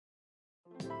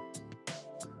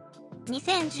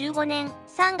2015年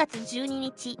3月12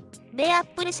日、米アッ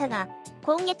プル社が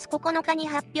今月9日に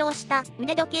発表した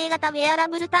腕時計型ウェアラ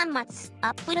ブル端末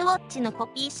アップルウォッチのコ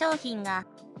ピー商品が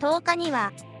10日に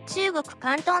は中国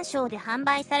広東省で販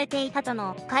売されていたと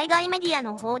の海外メディア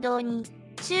の報道に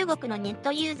中国のネッ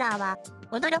トユーザーは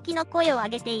驚きの声を上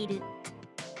げている。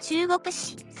中国紙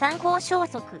参考消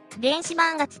息電子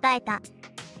版が伝えた。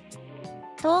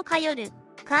10日夜、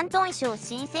広東省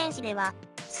深セン市では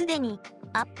すでに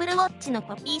アップルウォッチの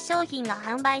コピー商品が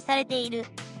販売されている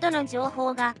との情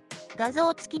報が画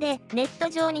像付きでネット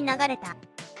上に流れた。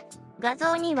画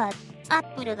像にはア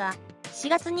ップルが4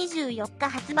月24日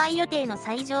発売予定の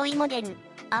最上位モデル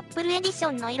アップルエディシ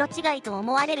ョンの色違いと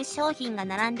思われる商品が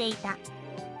並んでいた。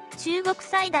中国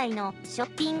最大のショ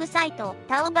ッピングサイト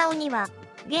タオバオには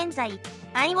現在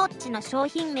iWatch の商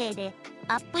品名で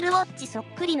アップルウォッチそっ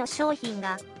くりの商品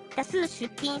が多数出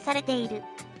品されている。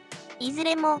いず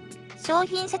れも商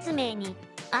品説明に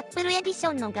Apple エディシ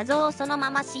ョンの画像をそのま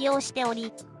ま使用してお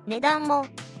り、値段も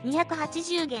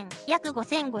280元約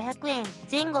5500円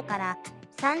前後から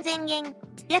3000元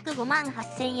約5万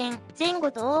8000円前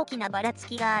後と大きなばらつ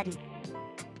きがある。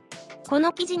こ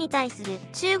の記事に対する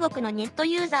中国のネット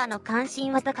ユーザーの関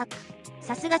心は高く、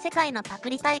さすが世界のパク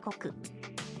リ大国。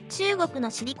中国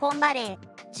のシリコンバレー、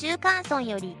中関村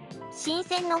より新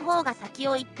鮮の方が先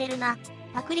を行ってるな。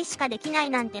パクリしかできない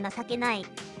なんて情けない。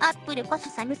アップルこそ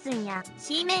サムスンや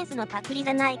シーメンスのパクリじ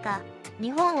ゃないか。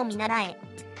日本を見習え。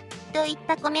といっ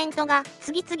たコメントが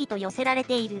次々と寄せられ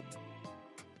ている。